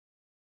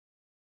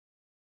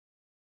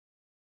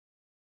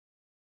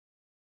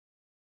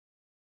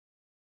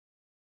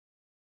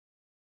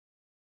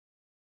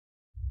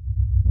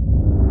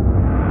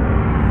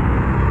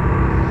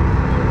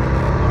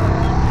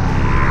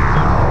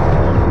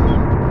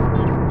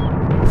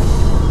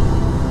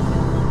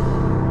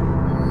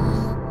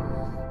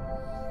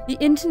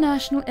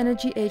International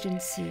Energy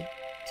Agency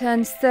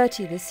turns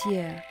 30 this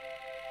year.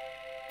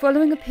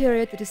 Following a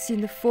period that has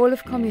seen the fall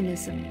of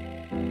communism,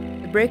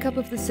 the breakup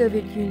of the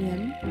Soviet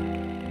Union,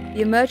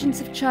 the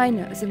emergence of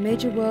China as a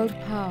major world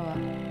power,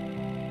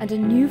 and a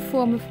new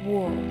form of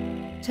war,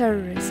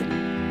 terrorism.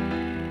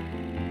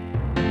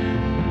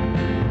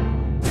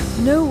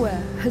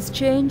 Nowhere has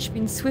change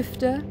been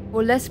swifter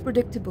or less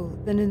predictable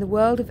than in the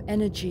world of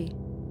energy.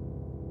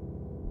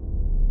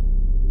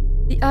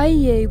 The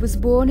IEA was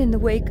born in the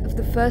wake of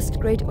the first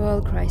great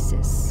oil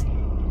crisis.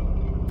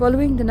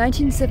 Following the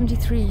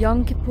 1973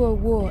 Yom Kippur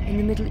War in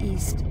the Middle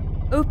East,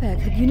 OPEC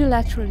had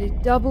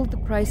unilaterally doubled the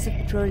price of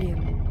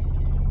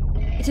petroleum.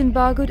 It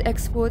embargoed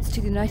exports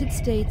to the United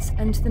States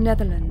and the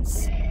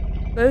Netherlands,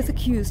 both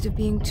accused of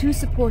being too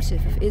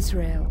supportive of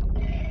Israel.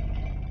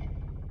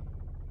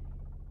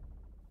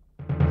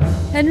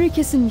 Henry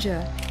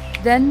Kissinger,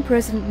 then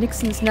President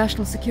Nixon's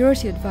national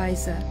security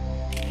advisor,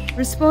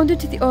 responded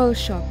to the oil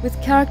shock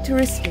with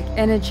characteristic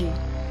energy.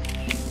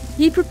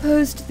 He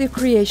proposed the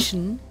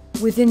creation,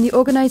 within the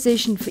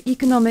Organization for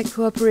Economic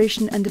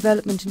Cooperation and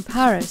Development in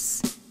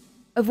Paris,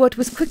 of what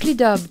was quickly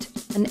dubbed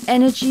an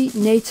energy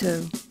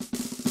NATO.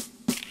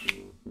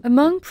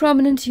 Among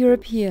prominent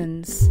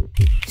Europeans,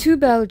 two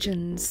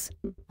Belgians,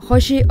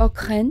 Roger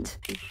Ockrent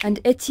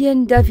and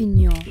Etienne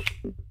Davignon,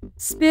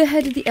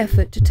 spearheaded the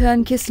effort to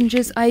turn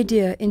Kissinger's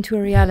idea into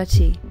a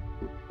reality.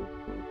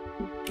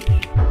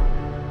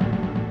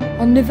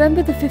 On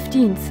November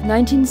 15,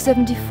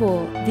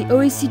 1974, the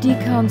OECD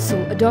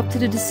Council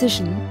adopted a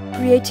decision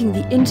creating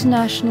the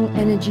International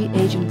Energy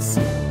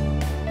Agency.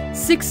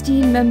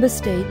 16 member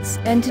states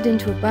entered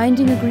into a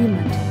binding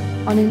agreement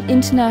on an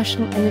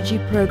international energy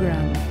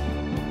program,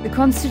 the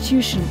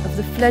constitution of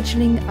the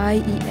fledgling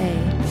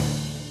IEA.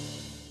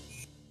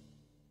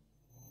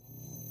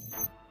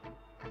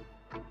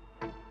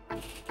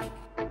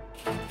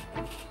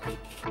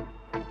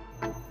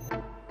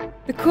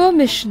 The core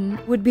mission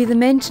would be the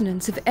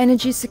maintenance of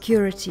energy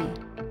security,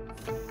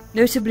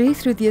 notably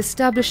through the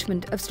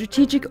establishment of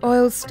strategic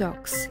oil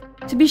stocks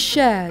to be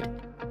shared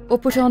or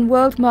put on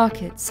world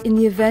markets in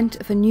the event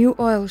of a new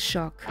oil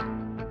shock.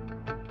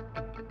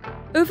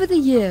 Over the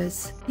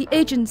years, the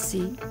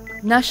agency,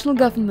 national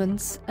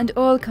governments and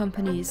oil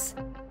companies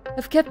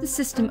have kept the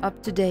system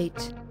up to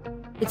date.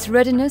 Its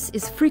readiness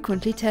is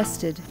frequently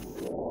tested.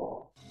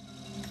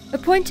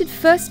 Appointed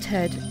first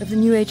head of the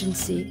new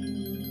agency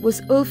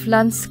was Ulf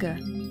Lanske,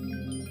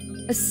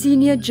 a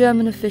senior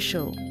German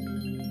official.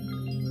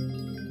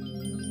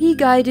 He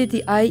guided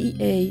the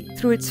IEA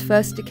through its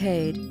first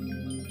decade.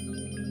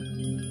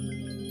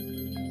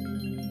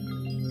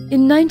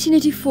 In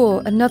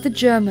 1984, another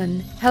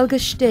German, Helga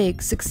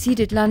Steg,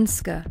 succeeded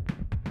Lanske.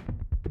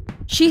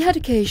 She had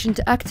occasion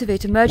to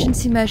activate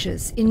emergency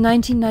measures in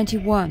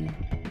 1991,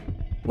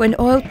 when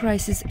oil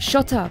prices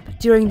shot up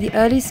during the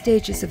early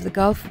stages of the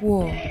Gulf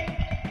War.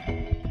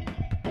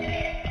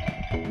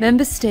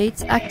 Member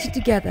states acted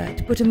together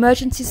to put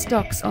emergency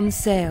stocks on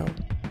sale,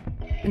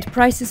 and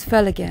prices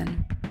fell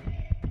again.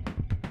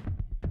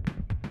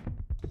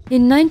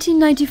 In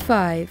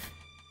 1995,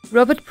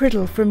 Robert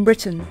Priddle from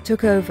Britain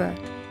took over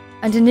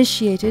and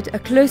initiated a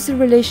closer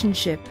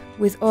relationship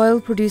with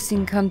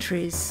oil-producing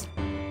countries.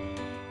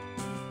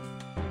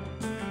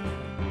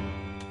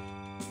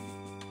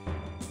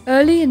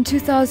 Early in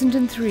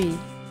 2003,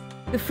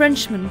 the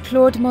Frenchman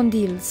Claude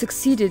Mondil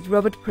succeeded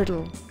Robert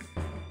Priddle.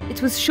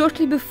 It was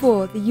shortly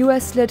before the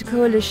US-led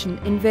coalition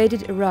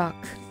invaded Iraq.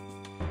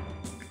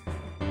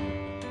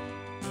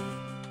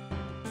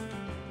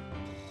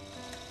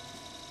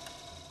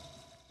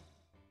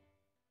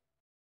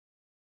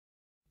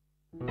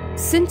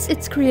 Since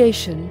its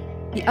creation,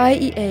 the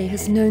IEA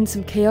has known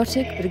some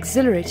chaotic but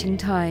exhilarating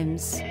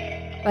times.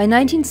 By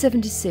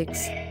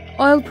 1976,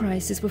 oil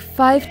prices were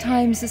 5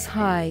 times as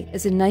high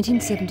as in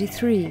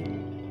 1973.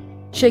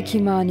 Sheikh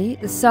Yamani,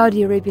 the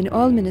Saudi Arabian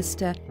oil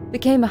minister,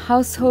 became a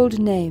household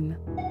name.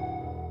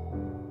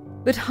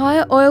 But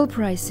higher oil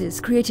prices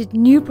created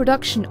new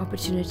production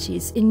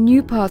opportunities in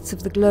new parts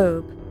of the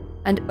globe,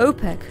 and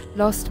OPEC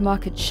lost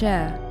market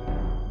share.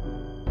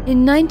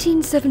 In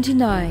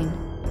 1979,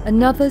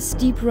 another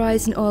steep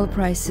rise in oil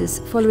prices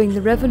following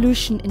the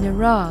revolution in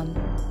Iran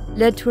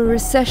led to a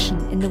recession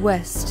in the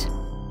West.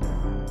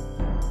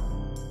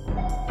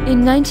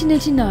 In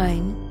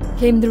 1989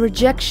 came the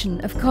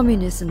rejection of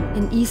communism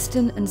in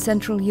Eastern and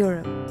Central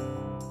Europe.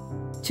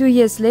 2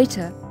 years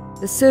later,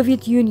 the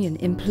Soviet Union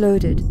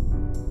imploded.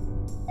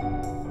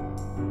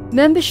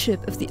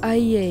 Membership of the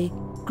IEA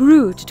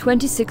grew to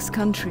 26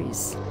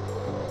 countries.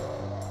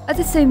 At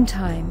the same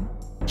time,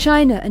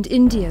 China and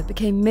India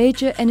became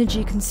major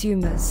energy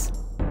consumers.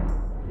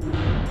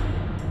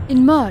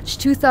 In March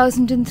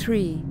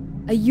 2003,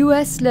 a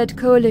US-led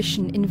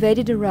coalition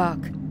invaded Iraq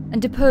and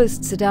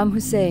deposed Saddam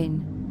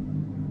Hussein.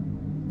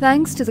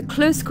 Thanks to the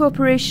close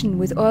cooperation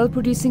with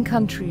oil-producing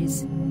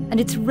countries and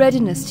its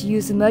readiness to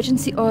use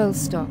emergency oil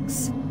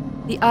stocks,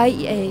 the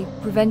IEA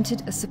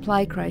prevented a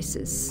supply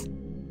crisis.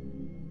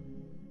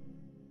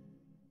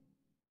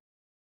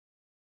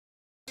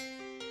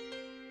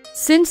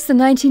 Since the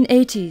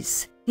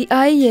 1980s, the The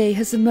IEA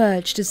has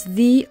emerged as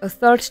the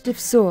authoritative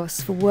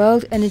source for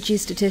world energy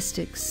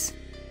statistics.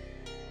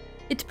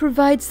 It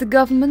provides the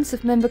governments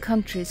of member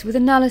countries with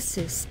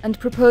analysis and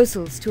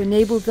proposals to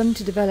enable them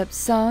to develop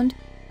sound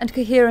and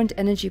coherent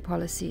energy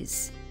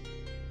policies.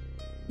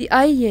 The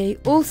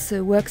IEA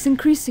also works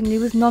increasingly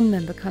with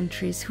non-member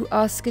countries who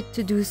ask it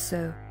to do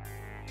so.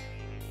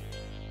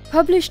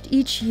 Published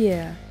each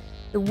year,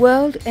 the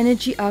World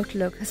Energy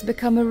Outlook has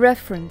become a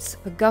reference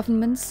for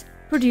governments,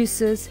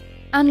 producers,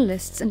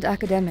 analysts and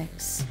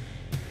academics.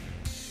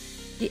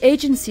 The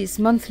agency's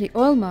monthly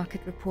oil market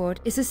report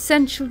is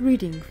essential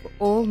reading for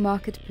all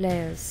market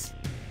players.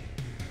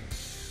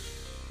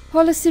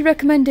 Policy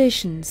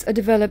recommendations are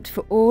developed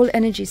for all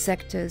energy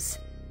sectors,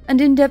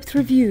 and in-depth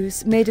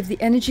reviews made of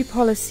the energy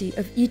policy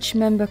of each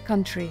member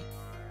country.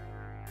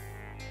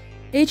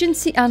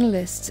 Agency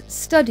analysts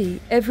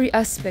study every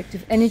aspect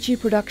of energy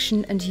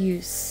production and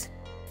use: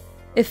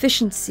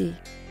 efficiency,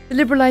 the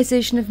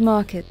liberalization of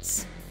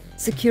markets,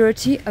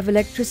 security of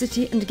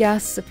electricity and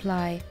gas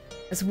supply,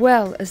 as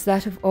well as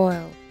that of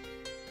oil.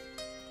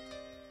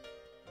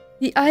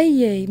 The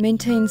IEA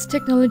maintains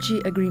technology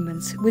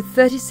agreements with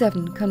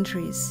 37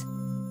 countries.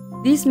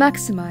 These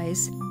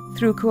maximize,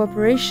 through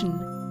cooperation,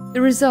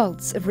 the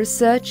results of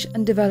research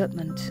and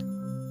development.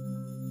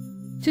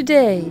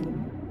 Today,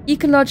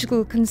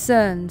 ecological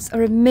concerns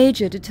are a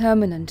major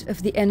determinant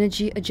of the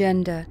energy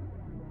agenda,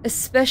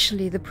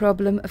 especially the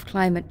problem of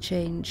climate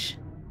change.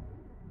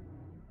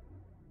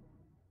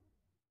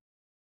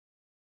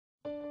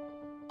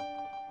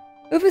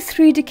 Over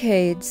 3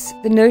 decades,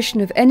 the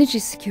notion of energy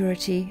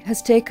security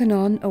has taken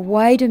on a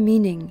wider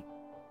meaning,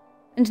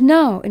 and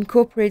now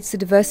incorporates the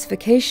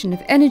diversification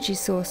of energy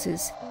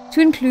sources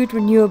to include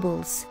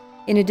renewables,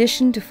 in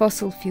addition to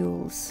fossil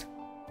fuels.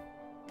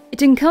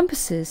 It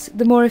encompasses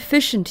the more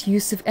efficient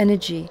use of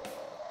energy,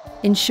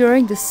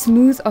 ensuring the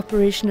smooth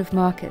operation of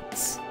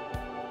markets.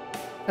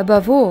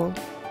 Above all,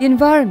 the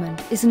environment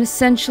is an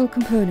essential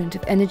component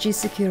of energy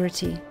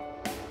security.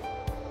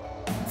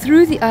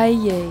 Through the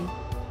IEA,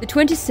 the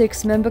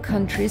 26 member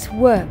countries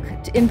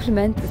work to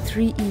implement the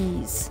 3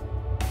 E's: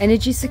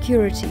 energy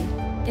security,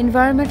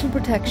 environmental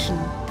protection,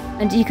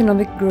 and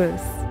economic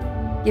growth,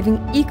 giving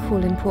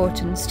equal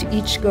importance to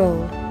each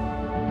goal.